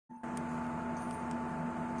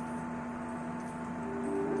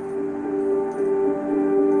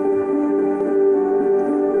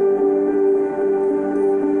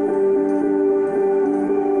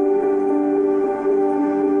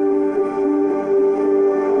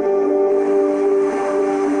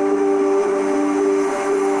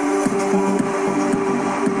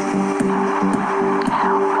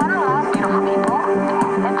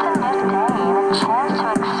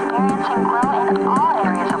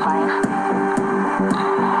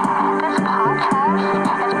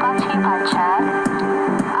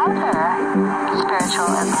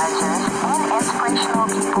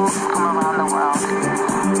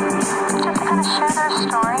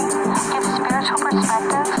spiritual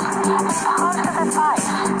perspectives, and positive advice.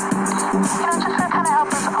 Just to kind of help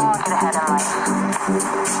us all get ahead in life.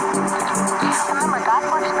 Remember, God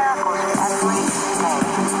works miracles every day.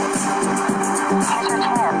 Here's your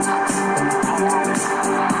chance.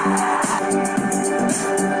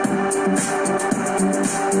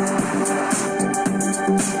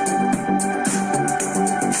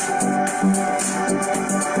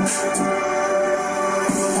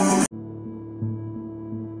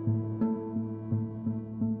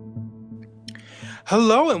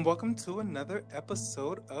 Hello and welcome to another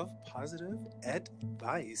episode of Positive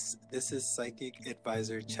Advice. This is Psychic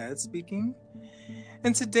Advisor Chad speaking.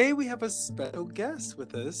 And today we have a special guest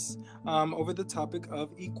with us over the topic of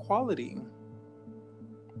equality.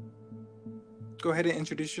 Go ahead and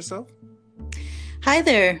introduce yourself. Hi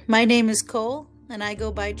there. My name is Cole and I go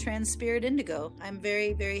by Trans Spirit Indigo. I'm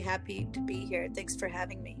very, very happy to be here. Thanks for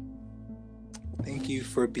having me. Thank you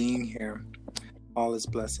for being here. All is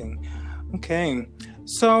blessing. Okay,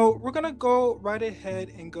 so we're going to go right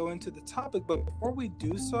ahead and go into the topic, but before we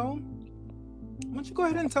do so, why don't you go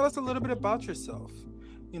ahead and tell us a little bit about yourself,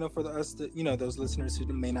 for us, those listeners who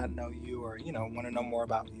may not know you or, want to know more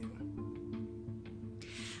about you.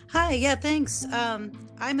 Hi, yeah, thanks. I'm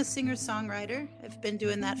a singer-songwriter. I've been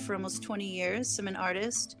doing that for almost 20 years. I'm an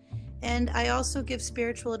artist. And I also give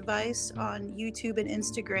spiritual advice on YouTube and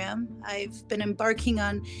Instagram. I've been embarking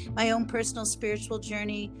on my own personal spiritual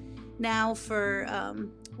journey now for,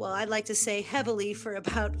 I'd like to say heavily for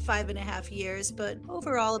about 5.5 years, but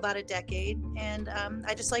overall about a decade. And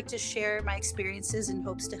I just like to share my experiences in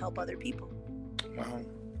hopes to help other people. Wow.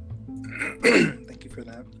 Thank you for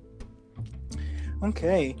that.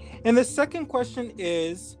 Okay. And the second question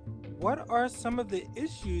is, what are some of the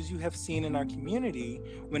issues you have seen in our community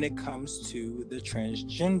when it comes to the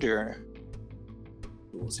transgender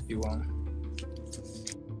rules, if you will?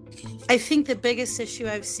 I think the biggest issue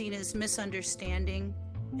I've seen is misunderstanding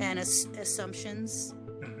and assumptions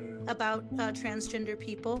about transgender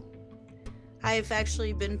people. I've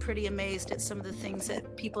actually been pretty amazed at some of the things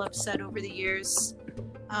that people have said over the years.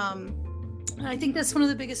 I think that's one of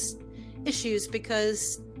the biggest issues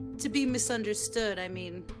because to be misunderstood,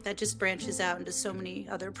 that just branches out into so many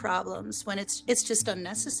other problems when it's just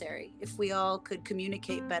unnecessary. If we all could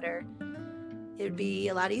communicate better, it would be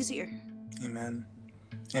a lot easier. Amen.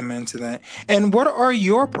 Amen to that. And what are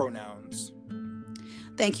your pronouns?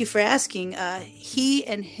 Thank you for asking. He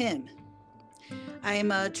and him. I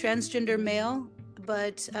am a transgender male,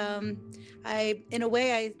 but I'm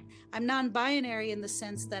non-binary in the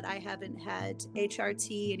sense that I haven't had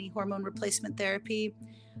HRT, any hormone replacement therapy,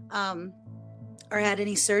 or had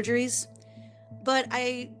any surgeries. But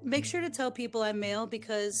I make sure to tell people I'm male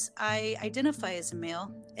because I identify as a male.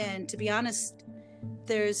 And to be honest,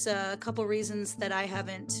 there's a couple reasons that I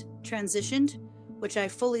haven't transitioned, which I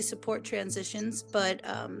fully support transitions. But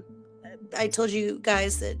I told you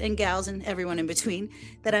guys that, and gals and everyone in between,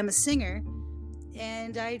 that I'm a singer.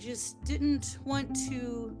 And I just didn't want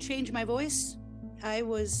to change my voice. I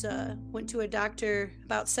went to a doctor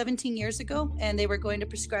about 17 years ago, and they were going to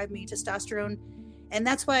prescribe me testosterone, and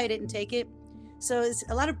that's why I didn't take it. So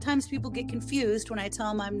a lot of times people get confused when I tell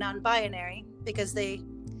them I'm non-binary because they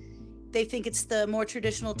think it's the more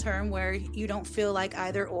traditional term where you don't feel like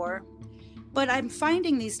either or. But I'm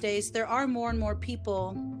finding these days there are more and more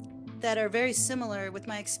people that are very similar with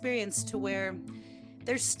my experience to where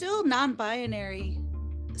they're still non-binary,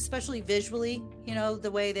 especially visually,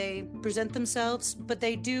 the way they present themselves, but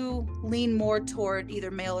they do lean more toward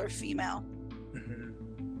either male or female. Mm-hmm.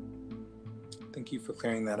 Thank you for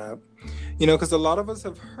clearing that up. Because a lot of us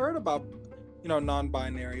have heard about,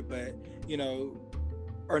 non-binary, but,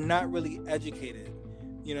 are not really educated.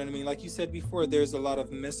 You know what I mean? Like you said before, there's a lot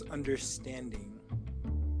of misunderstanding.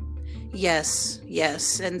 Yes.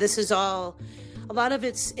 And this is all, a lot of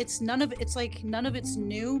none of it's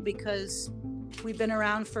new because we've been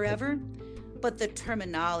around forever, but the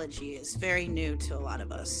terminology is very new to a lot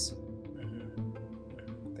of us. Mm-hmm.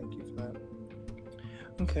 Thank you for that.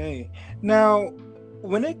 Okay. Now,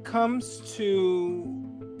 when it comes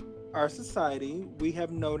to our society, we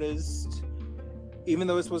have noticed, even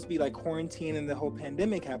though it's supposed to be like quarantine and the whole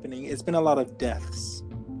pandemic happening, it's been a lot of deaths.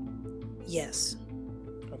 Yes.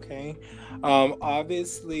 Okay.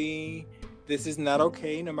 Obviously, this is not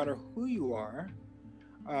okay, no matter who you are.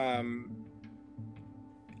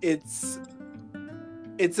 It's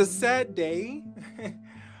a sad day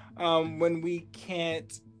when we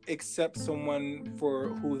can't accept someone for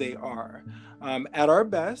who they are. At our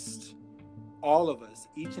best, all of us,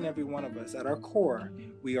 each and every one of us, at our core,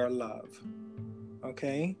 we are love.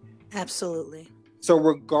 Okay? Absolutely. So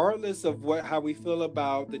regardless of how we feel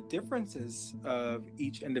about the differences of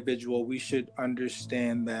each individual, we should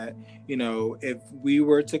understand that, if we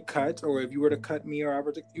were to cut, or if you were to cut me, or I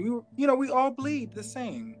were to, we all bleed the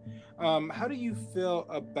same. How do you feel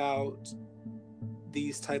about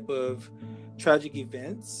these type of tragic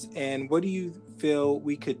events, and what do you feel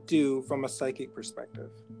we could do from a psychic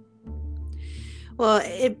perspective? Well,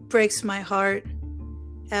 it breaks my heart.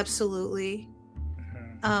 Absolutely.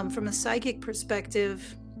 From a psychic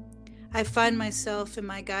perspective, I find myself and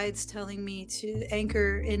my guides telling me to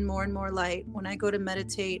anchor in more and more light when I go to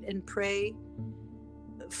meditate and pray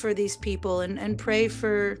for these people, and pray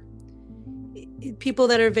for people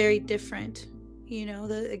that are very different.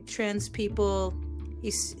 The trans people,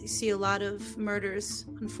 you see a lot of murders,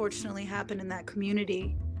 unfortunately, happen in that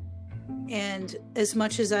community. And as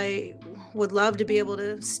much as I would love to be able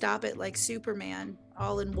to stop it like Superman,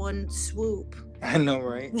 all in one swoop, I know,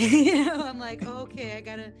 right? I'm like, okay,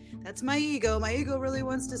 that's my ego. My ego really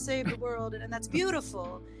wants to save the world, and that's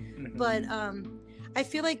beautiful. Mm-hmm. But I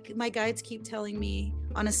feel like my guides keep telling me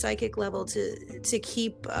on a psychic level to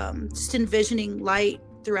keep just envisioning light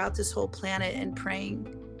throughout this whole planet, and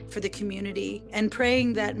praying for the community, and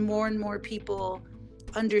praying that more and more people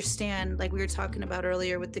understand, like we were talking about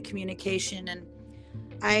earlier with the communication. And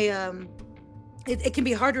it can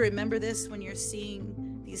be hard to remember this when you're seeing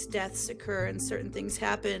these deaths occur and certain things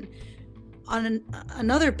happen. On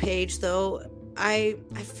another page, though, I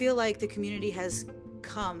feel like the community has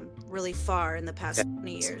come really far in the past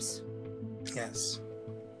 20 years. Yes.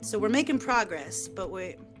 So we're making progress, but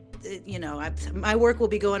my work will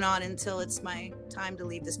be going on until it's my time to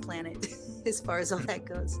leave this planet, as far as all that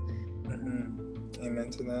goes. Mm-hmm. Amen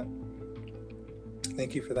to that.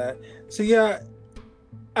 Thank you for that. So yeah,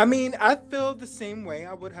 I mean, I feel the same way.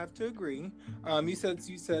 I would have to agree. You said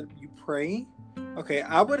you pray. Okay,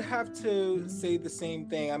 I would have to say the same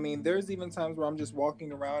thing. I mean, there's even times where I'm just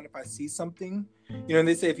walking around. If I see something, and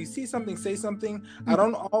they say, if you see something, say something. I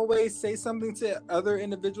don't always say something to other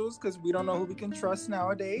individuals because we don't know who we can trust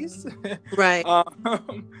nowadays. Right.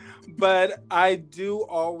 But I do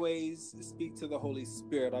always speak to the Holy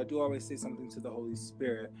Spirit. I do always say something to the Holy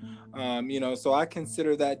Spirit. So I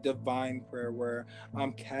consider that divine prayer, where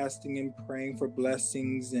I'm casting and praying for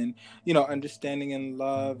blessings and, understanding and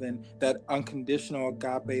love, and that unconditional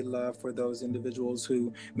agape love for those individuals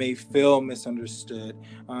who may feel misunderstood.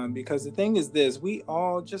 Because the thing is this, we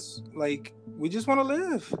all just want to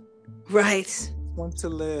live. Right. Want to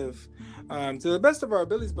live to the best of our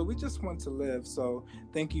abilities, but we just want to live. So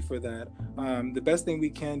thank you for that. The best thing we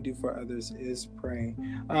can do for others is pray.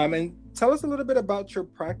 And tell us a little bit about your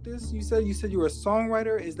practice. You said you were a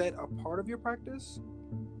songwriter. Is that a part of your practice?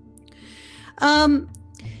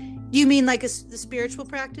 You mean like the spiritual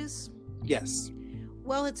practice? Yes.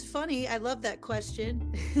 Well, it's funny. I love that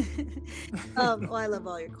question. Well, I love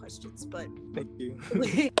all your questions, but thank you.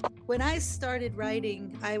 When I started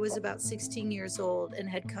writing, I was about 16 years old and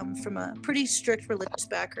had come from a pretty strict religious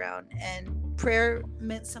background, and prayer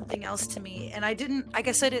meant something else to me. And I didn't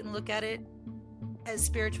look at it as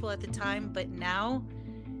spiritual at the time, but now,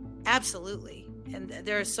 absolutely. And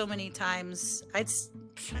there are so many times, I'd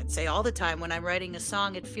say all the time, when I'm writing a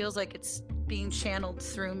song, it feels like it's being channeled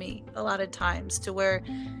through me a lot of times, to where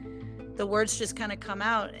the words just kind of come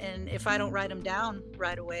out, and if I don't write them down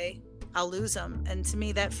right away, I'll lose them. And to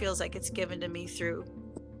me, that feels like it's given to me through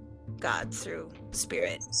God, through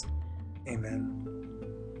Spirit.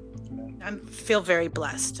 Amen. I feel very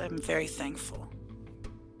blessed. I'm very thankful.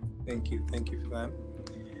 Thank you for that.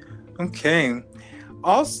 Okay.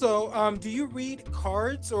 Also, do you read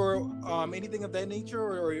cards or anything of that nature?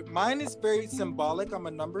 Or mine is very symbolic. I'm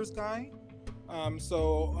a numbers guy.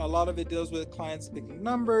 So a lot of it deals with clients picking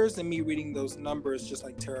numbers and me reading those numbers, just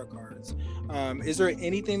like tarot cards. Is there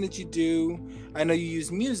anything that you do? I know you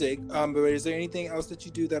use music, but is there anything else that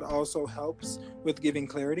you do that also helps with giving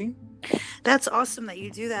clarity? That's awesome that you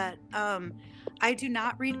do that. I do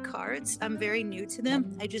not read cards. I'm very new to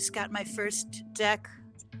them. I just got my first deck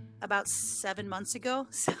about 7 months ago,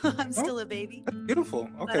 so I'm still a baby. That's beautiful.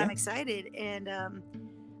 Okay. But I'm excited, and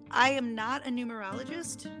I am not a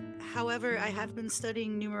numerologist. However, I have been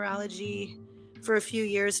studying numerology for a few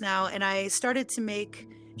years now, and I started to make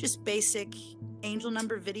just basic angel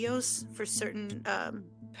number videos for certain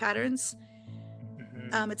patterns.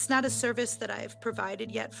 Mm-hmm. It's not a service that I've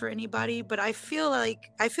provided yet for anybody, but I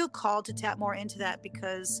feel called to tap more into that,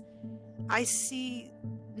 because I see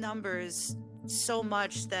numbers so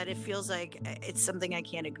much that it feels like it's something I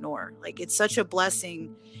can't ignore. Like, it's such a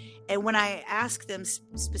blessing. And when I ask them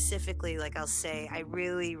specifically, like, I'll say, I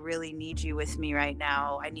really, really need you with me right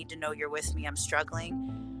now. I need to know you're with me. I'm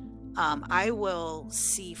struggling. I will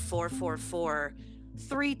see 444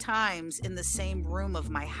 3 times in the same room of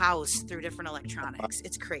my house through different electronics.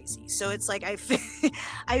 It's crazy. So it's like I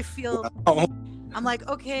feel Oh, I'm like,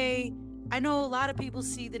 okay, I know a lot of people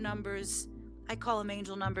see the numbers. I call them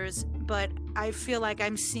angel numbers, but I feel like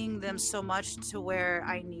I'm seeing them so much to where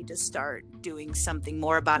I need to start doing something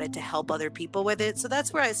more about it to help other people with it. So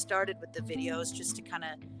that's where I started with the videos, just to kind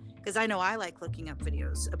of, because I know I like looking up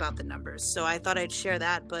videos about the numbers. So I thought I'd share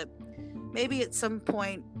that, but maybe at some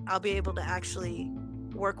point I'll be able to actually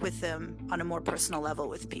work with them on a more personal level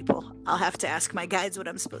with people. I'll have to ask my guides what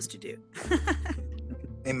I'm supposed to do.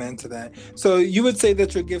 amen to that. So you would say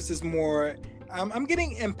that your gifts is more, I'm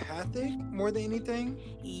getting empathic more than anything.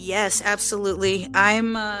 Yes, absolutely. So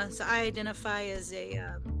I identify as a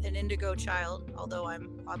an indigo child, although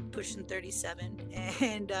I'm pushing 37,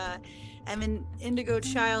 and I'm an indigo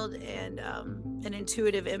child and an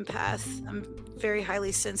intuitive empath. I'm very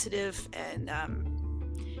highly sensitive, and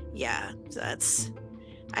yeah, so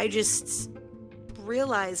I just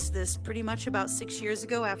realized this pretty much about 6 years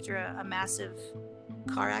ago after a massive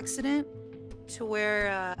car accident, to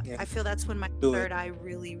where Yeah. I feel that's when my Do it. third eye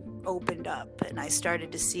really opened up and I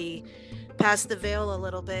started to see past the veil a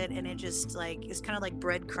little bit, and it just like it's kind of like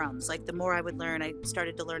breadcrumbs. Like the more I would learn, I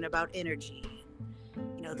started to learn about energy,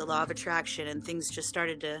 the law of attraction, and things just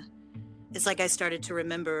started to, it's like I started to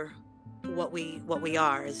remember what we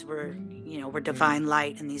are, is we're divine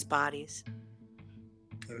light in these bodies.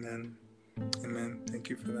 Amen. Amen. Thank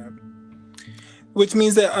you for that. Which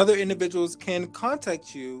means that other individuals can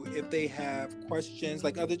contact you if they have questions,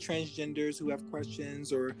 like other transgenders who have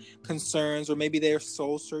questions or concerns, or maybe they're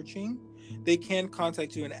soul searching. They can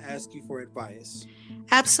contact you and ask you for advice.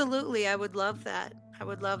 Absolutely, I would love that.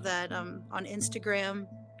 On Instagram,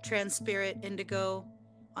 Transpirit Indigo.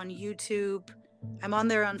 On YouTube, I'm on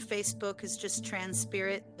there. On Facebook is just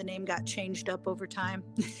Transpirit. The name got changed up over time.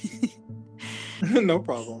 No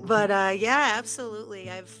problem. But yeah, absolutely.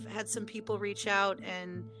 I've had some people reach out,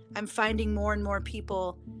 and I'm finding more and more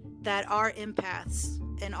people that are empaths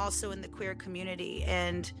and also in the queer community.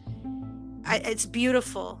 And it's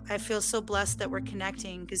beautiful. I feel so blessed that we're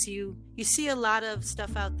connecting, because you see a lot of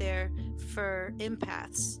stuff out there for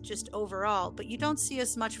empaths just overall, but you don't see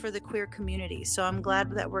as much for the queer community. So I'm glad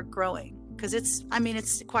that we're growing, because it's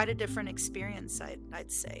quite a different experience,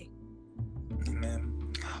 I'd say. Amen.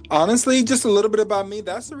 Honestly, just a little bit about me.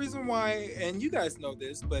 That's the reason why, and you guys know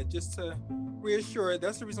this, but just to reassure,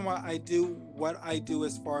 that's the reason why I do what I do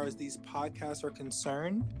as far as these podcasts are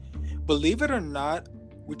concerned. Believe it or not,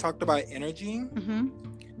 we talked about energy. Mm-hmm.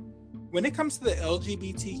 When it comes to the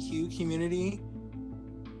LGBTQ community,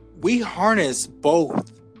 we harness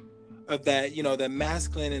both of that, the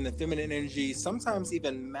masculine and the feminine energy, sometimes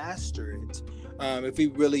even master it if we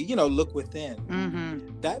really, look within.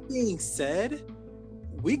 Mm-hmm. That being said,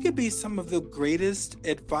 we could be some of the greatest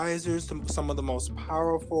advisors, some of the most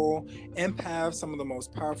powerful empaths, some of the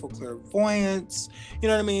most powerful clairvoyants,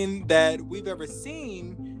 that we've ever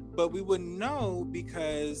seen, but we wouldn't know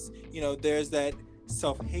because, there's that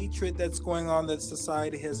self-hatred that's going on that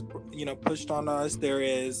society has, pushed on us. There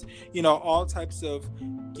is, all types of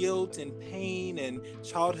guilt and pain and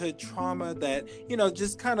childhood trauma that,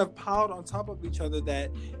 just kind of piled on top of each other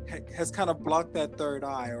that has kind of blocked that third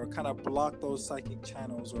eye, or kind of blocked those psychic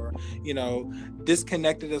channels, or,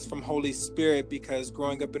 disconnected us from Holy Spirit, because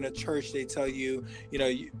growing up in a church, they tell you,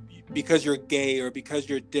 because you're gay or because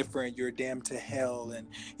you're different, you're damned to hell. And,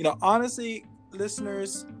 honestly,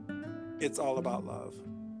 listeners, it's all about love.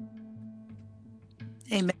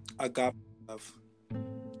 Amen. Agape love.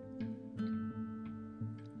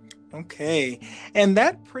 Okay, and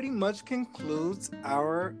that pretty much concludes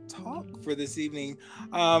our talk for this evening.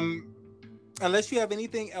 Unless you have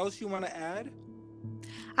anything else you want to add?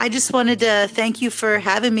 I just wanted to thank you for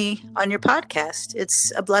having me on your podcast.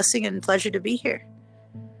 It's a blessing and pleasure to be here.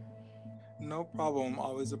 No problem.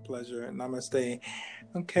 Always a pleasure. Namaste.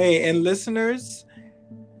 Okay, and listeners,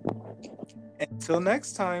 until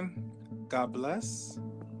next time, God bless.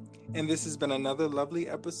 And this has been another lovely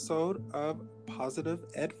episode of Positive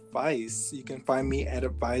Advice. You can find me at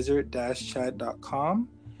advisor-chat.com.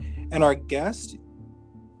 And our guest...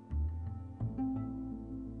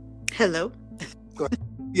 Hello. Go ahead.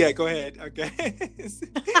 Yeah, go ahead. Okay. You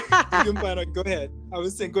can find out. Go ahead. I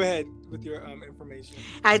was saying, go ahead with your information.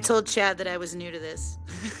 I told Chad that I was new to this.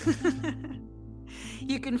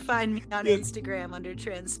 You can find me on Instagram under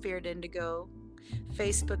Transpirit Indigo,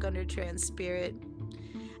 Facebook under Transpirit,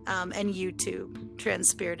 and YouTube,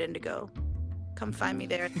 Transpirit Indigo. Come find me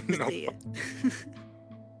there. No. See you.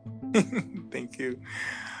 Thank you.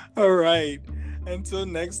 All right. Until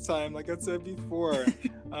next time, like I said before,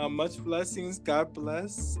 Much blessings. God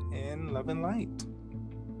bless, and love and light.